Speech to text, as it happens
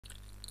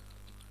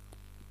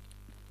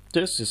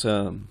This is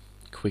a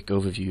quick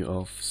overview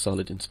of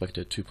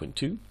SolidInspector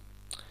 2.2.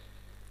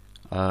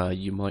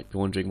 You might be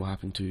wondering what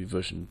happened to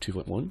version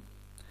 2.1.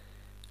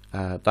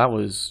 That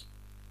was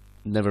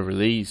never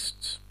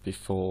released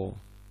before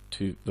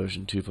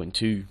version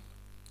 2.2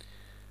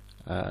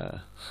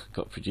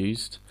 got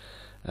produced.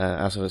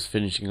 As I was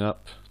finishing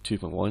up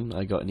 2.1,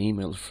 I got an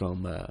email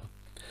from a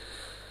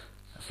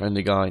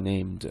friendly guy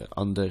named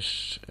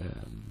Anders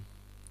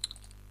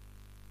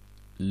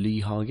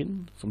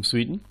Lehagen from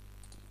Sweden,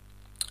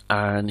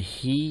 and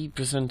he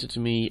presented to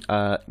me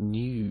a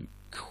new,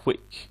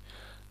 quick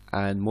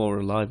and more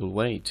reliable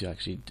way to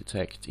actually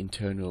detect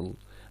internal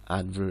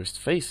and versed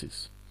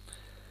faces.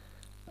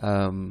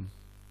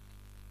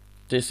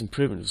 This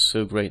improvement was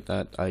so great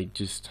that I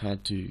just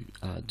had to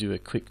do a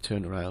quick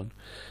turnaround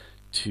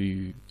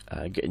to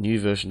get a new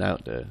version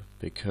out there,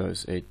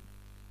 because it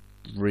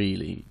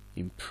really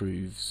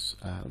improves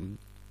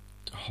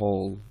the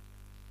whole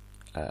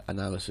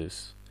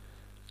analysis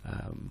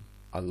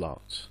a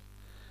lot.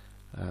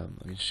 I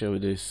can show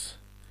this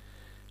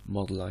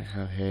model I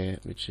have here,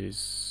 which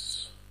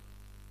is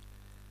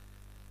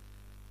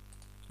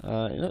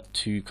not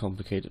too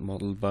complicated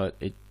model, but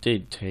it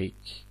did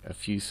take a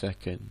few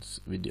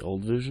seconds with the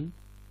old version.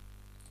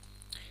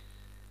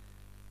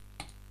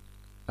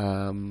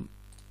 But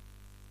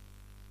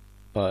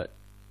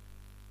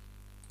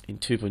in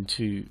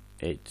 2.2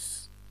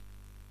 it's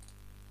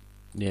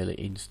nearly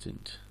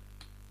instant.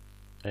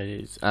 It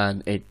is,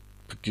 and it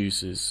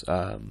produces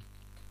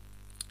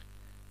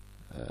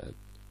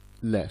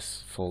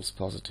less false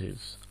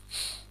positives.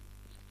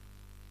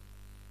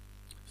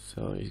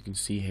 So you can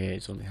see here,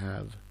 it's only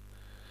have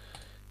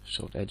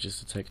short edges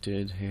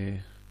detected.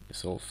 Here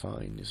it's all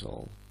fine,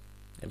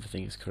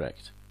 everything is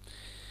correct.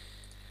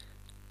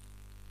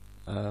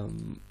 A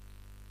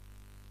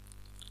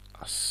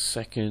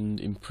second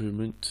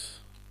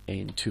improvement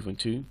in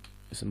 2.2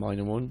 is a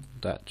minor one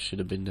that should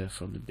have been there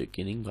from the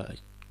beginning, but I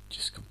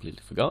just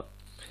completely forgot,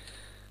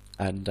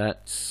 and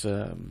that's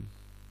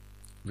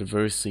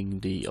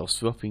reversing or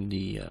swapping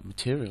the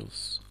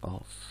materials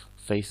of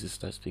faces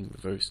that's being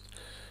reversed.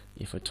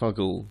 If I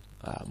toggle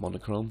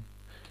monochrome,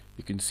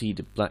 you can see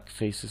the black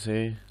faces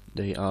here.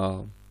 They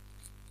are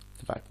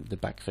the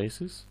back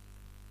faces,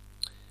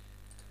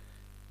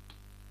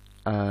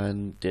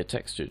 and they're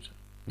textured.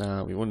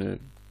 Now we want to,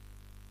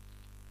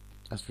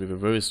 as we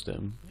reverse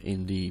them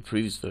in the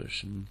previous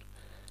version,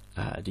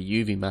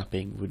 the UV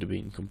mapping would have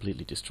been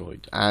completely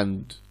destroyed,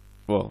 and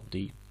well,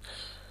 the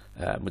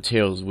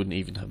materials wouldn't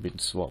even have been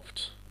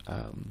swapped.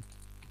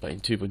 But in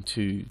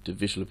 2.2, the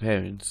visual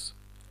appearance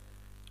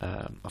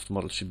of the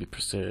model should be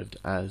preserved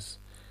as,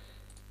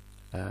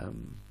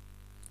 when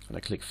I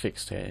click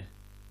fixed here,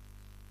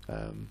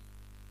 the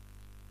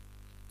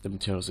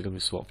materials are going to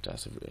be swapped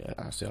as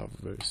they are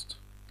reversed.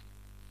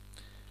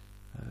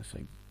 If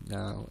I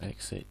now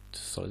exit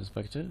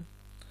SolidInspector,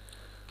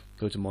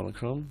 go to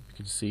monochrome, you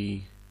can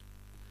see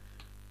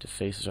the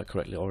faces are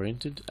correctly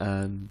oriented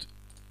and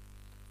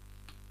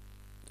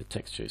the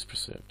texture is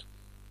preserved.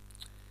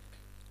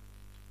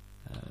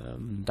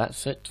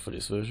 That's it for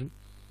this version.